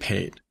being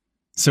repaid.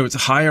 So it's a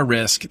higher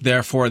risk,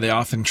 therefore they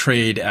often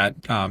trade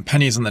at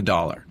pennies on the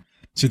dollar.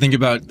 So you think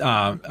about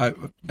a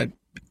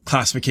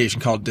classification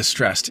called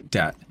distressed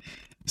debt.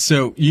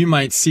 So you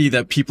might see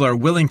that people are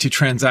willing to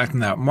transact in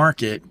that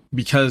market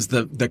because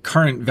the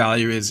current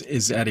value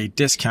is at a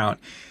discount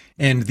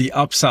and the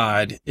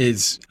upside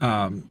is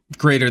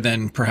greater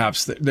than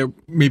perhaps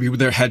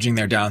they're hedging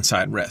their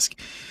downside risk.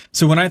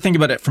 So when I think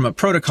about it from a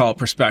protocol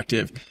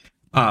perspective,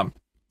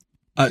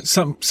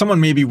 someone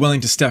may be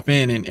willing to step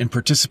in and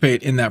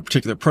participate in that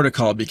particular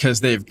protocol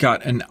because they've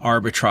got an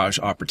arbitrage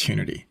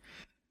opportunity.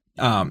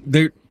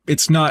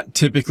 It's not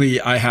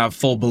typically I have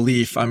full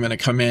belief I'm going to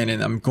come in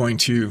and I'm going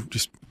to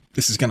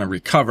this is going to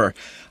recover.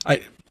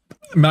 In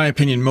my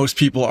opinion, most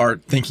people are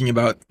thinking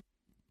about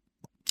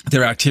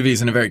their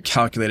activities in a very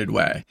calculated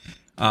way.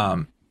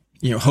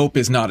 Hope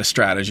is not a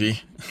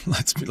strategy.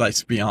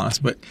 Let's be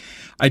honest, but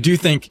I do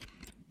think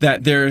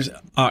that there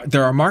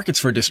are markets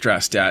for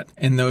distressed debt,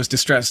 and those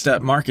distressed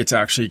debt markets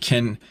actually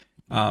can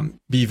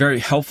be very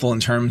helpful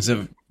in terms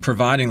of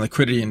providing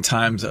liquidity in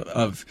times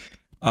of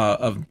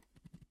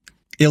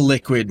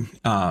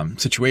illiquid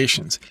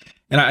situations.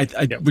 And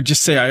I would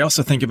just say I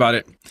also think about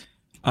it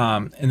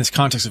in this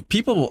context of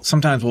people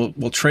sometimes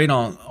will trade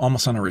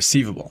almost on a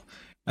receivable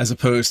as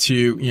opposed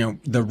to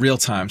the real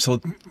time.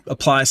 So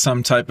apply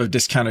some type of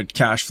discounted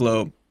cash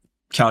flow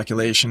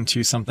calculation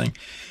to something.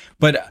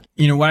 But,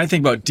 when I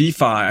think about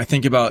DeFi, I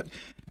think about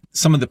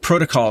some of the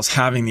protocols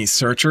having these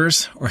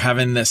searchers or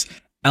having this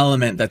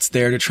element that's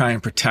there to try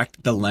and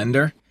protect the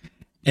lender.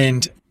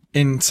 And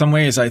in some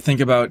ways, I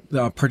think about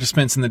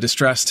participants in the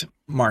distressed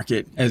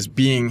market as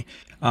being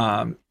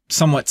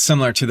somewhat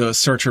similar to those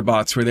searcher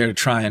bots who are there to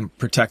try and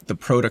protect the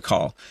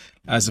protocol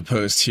as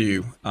opposed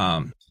to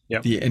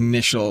the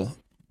initial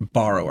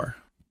borrower.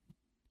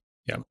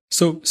 Yeah.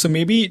 So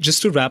maybe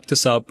just to wrap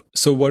this up,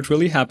 so what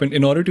really happened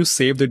in order to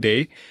save the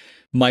day,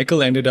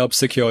 Michael ended up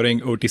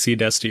securing OTC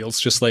desk deals,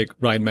 just like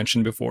Ryan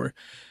mentioned before.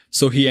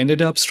 So he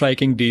ended up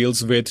striking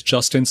deals with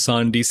Justin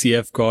Sun,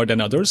 DCF God,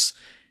 and others.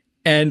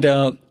 And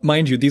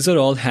mind you, these are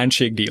all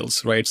handshake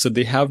deals, right? So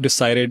they have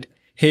decided,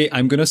 hey,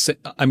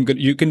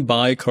 you can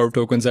buy Curve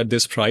tokens at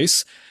this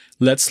price.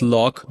 Let's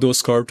lock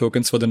those Curve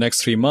tokens for the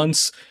next 3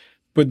 months.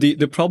 But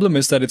the problem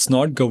is that it's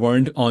not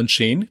governed on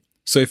chain.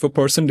 So if a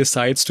person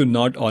decides to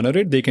not honor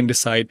it, they can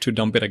decide to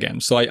dump it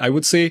again. So I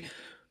would say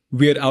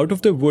we're out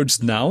of the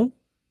woods now.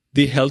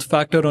 The health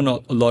factor on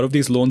a lot of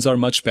these loans are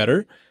much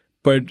better,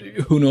 but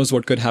who knows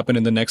what could happen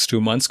in the next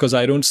 2 months, because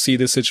I don't see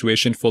this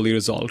situation fully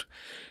resolved.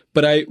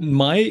 But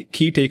my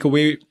key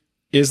takeaway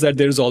is that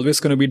there's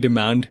always going to be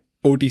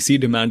OTC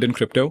demand in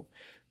crypto,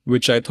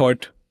 which I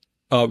thought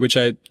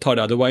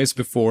otherwise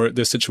before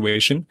this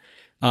situation.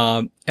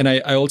 And I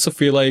also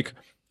feel like,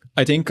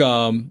 I think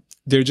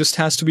there just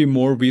has to be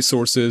more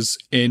resources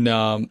in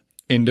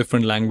in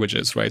different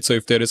languages, right? So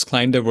if there is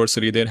client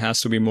diversity, there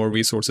has to be more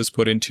resources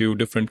put into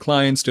different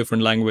clients,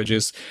 different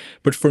languages.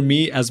 But for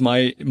me, as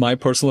my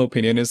personal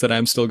opinion is that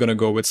I'm still going to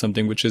go with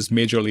something which is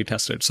majorly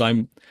tested.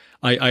 So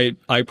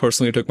I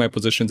personally took my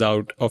positions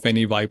out of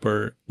any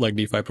Viper like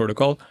DeFi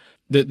protocol.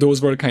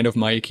 Those were kind of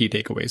my key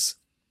takeaways.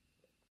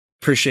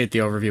 Appreciate the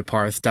overview,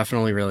 Parth.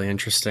 Definitely really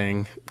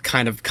interesting.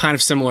 Kind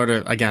of similar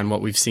to, again,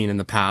 what we've seen in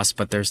the past,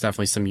 but there's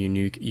definitely some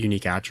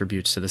unique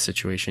attributes to the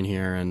situation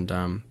here, and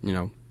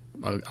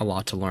a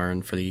lot to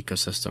learn for the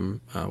ecosystem,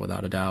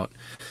 without a doubt.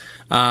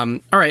 All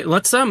right,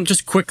 let's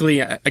just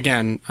quickly,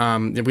 again,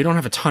 we don't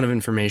have a ton of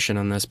information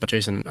on this, but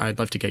Jason, I'd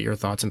love to get your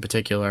thoughts in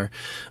particular.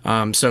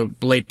 So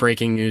late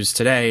breaking news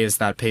today is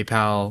that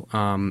PayPal,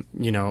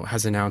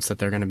 has announced that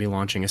they're going to be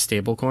launching a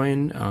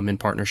stablecoin in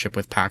partnership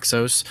with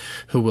Paxos,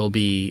 who will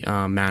be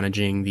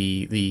managing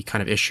the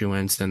kind of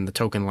issuance and the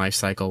token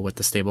lifecycle with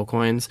the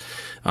stablecoins.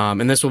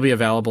 And this will be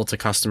available to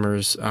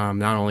customers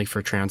not only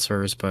for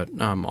transfers, but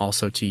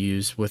also to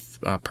use with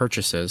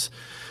purchases.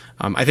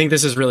 I think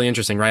this is really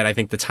interesting, right? I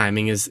think the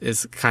timing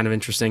is kind of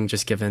interesting,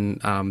 just given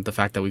the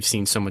fact that we've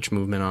seen so much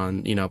movement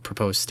on,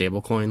 proposed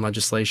stablecoin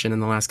legislation in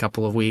the last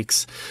couple of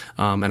weeks,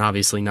 and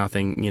obviously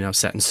nothing,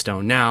 set in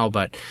stone now,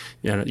 but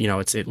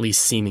it's at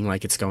least seeming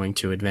like it's going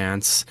to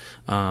advance,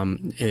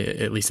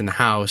 at least in the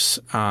House.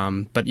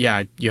 But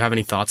yeah, you have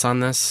any thoughts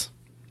on this?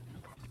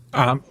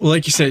 Well,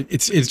 like you said,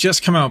 it's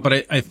just come out,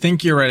 but I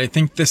think you're right. I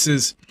think this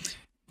is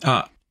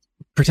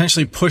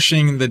potentially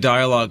pushing the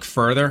dialogue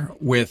further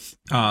with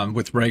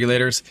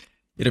regulators.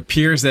 It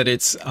appears that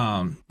it's,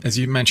 as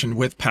you mentioned,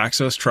 with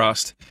Paxos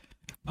Trust,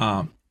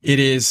 it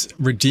is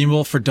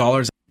redeemable for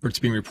dollars, or it's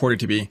being reported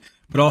to be,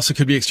 but also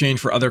could be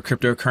exchanged for other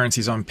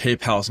cryptocurrencies on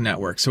PayPal's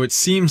network. So it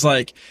seems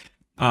like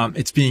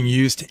it's being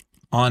used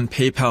on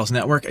PayPal's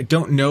network. I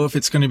don't know if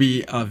it's going to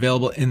be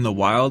available in the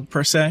wild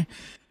per se,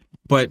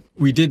 but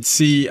we did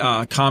see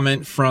a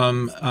comment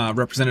from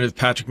Representative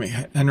Patrick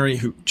McHenry,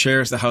 who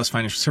chairs the House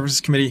Financial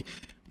Services Committee,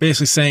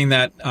 basically saying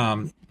that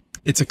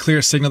it's a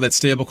clear signal that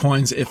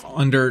stablecoins, if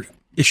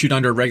issued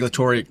under a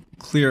regulatory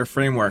clear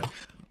framework,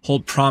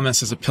 hold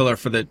promise as a pillar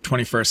for the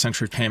 21st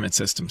century payment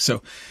system.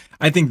 So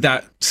I think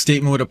that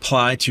statement would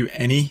apply to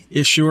any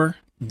issuer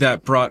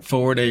that brought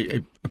forward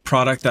a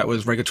product that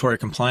was regulatory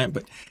compliant.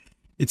 But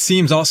it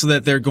seems also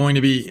that they're going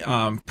to be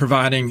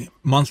providing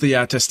monthly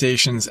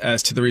attestations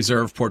as to the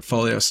reserve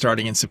portfolio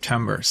starting in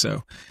September.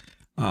 So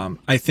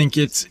I think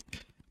it's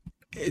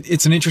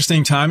an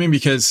interesting timing,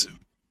 because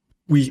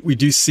we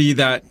do see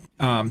that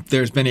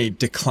there's been a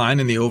decline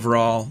in the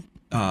overall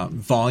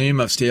volume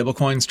of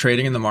stablecoins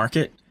trading in the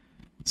market.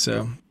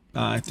 So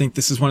I think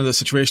this is one of those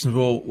situations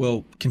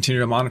we'll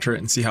continue to monitor it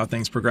and see how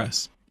things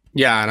progress.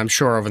 Yeah, and I'm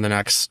sure over the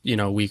next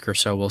week or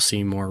so we'll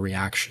see more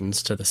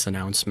reactions to this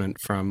announcement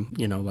from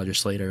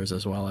legislators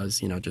as well as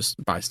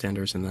just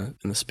bystanders in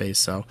the space.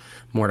 So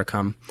more to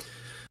come.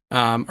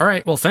 All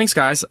right. Well, thanks,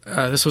 guys.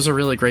 This was a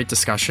really great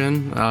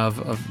discussion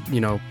of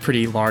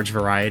pretty large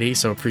variety.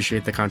 So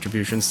appreciate the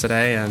contributions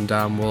today, and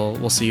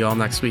we'll see you all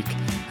next week.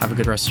 Have a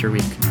good rest of your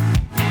week.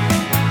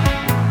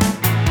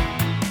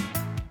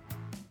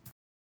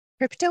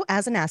 Crypto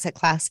as an asset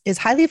class is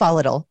highly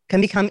volatile,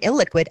 can become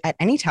illiquid at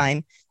any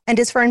time, and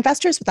is for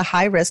investors with a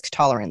high risk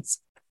tolerance.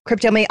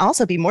 Crypto may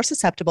also be more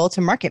susceptible to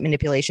market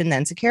manipulation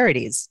than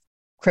securities.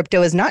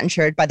 Crypto is not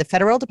insured by the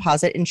Federal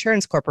Deposit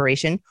Insurance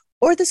Corporation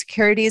or the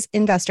Securities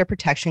Investor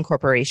Protection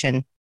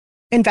Corporation.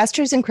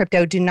 Investors in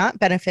crypto do not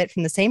benefit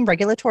from the same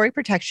regulatory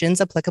protections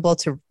applicable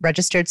to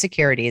registered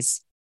securities.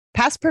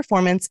 Past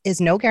performance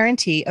is no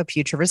guarantee of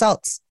future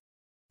results.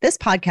 This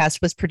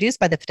podcast was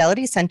produced by the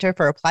Fidelity Center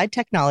for Applied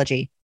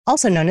Technology,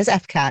 also known as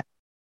FCAT.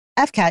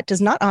 FCAT does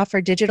not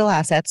offer digital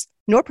assets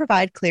nor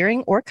provide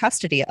clearing or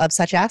custody of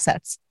such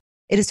assets.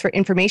 It is for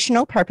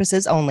informational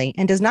purposes only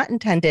and is not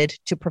intended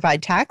to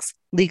provide tax,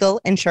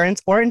 legal,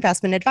 insurance, or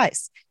investment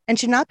advice, and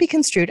should not be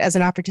construed as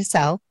an offer to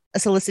sell, a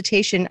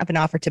solicitation of an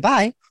offer to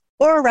buy,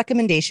 or a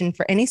recommendation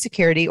for any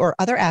security or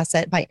other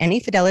asset by any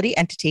Fidelity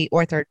entity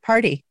or third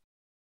party.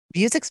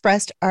 Views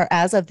expressed are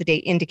as of the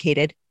date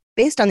indicated,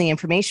 based on the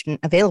information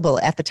available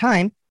at the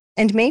time,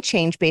 and may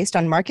change based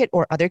on market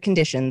or other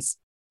conditions.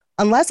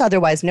 Unless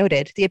otherwise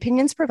noted, the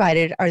opinions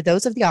provided are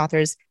those of the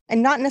authors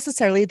and not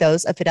necessarily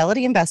those of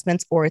Fidelity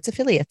Investments or its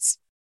affiliates.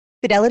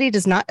 Fidelity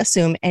does not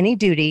assume any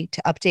duty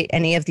to update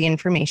any of the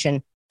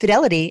information.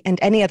 Fidelity and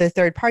any other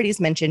third parties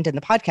mentioned in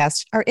the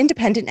podcast are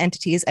independent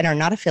entities and are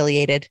not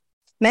affiliated.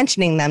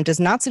 Mentioning them does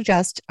not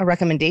suggest a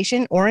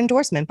recommendation or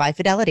endorsement by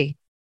Fidelity.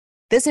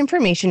 This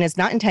information is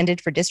not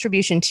intended for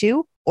distribution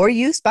to or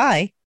use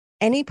by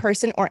any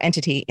person or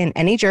entity in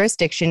any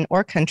jurisdiction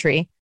or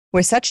country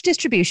where such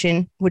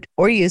distribution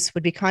or use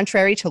would be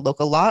contrary to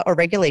local law or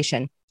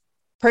regulation.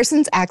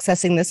 Persons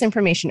accessing this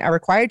information are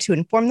required to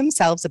inform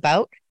themselves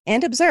about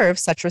and observe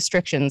such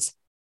restrictions.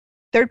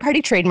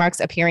 Third-party trademarks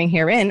appearing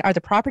herein are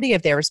the property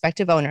of their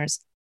respective owners.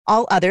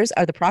 All others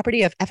are the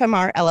property of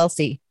FMR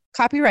LLC.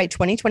 Copyright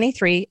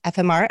 2023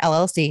 FMR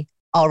LLC.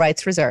 All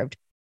rights reserved.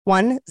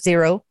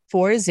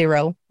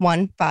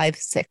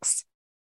 1040156.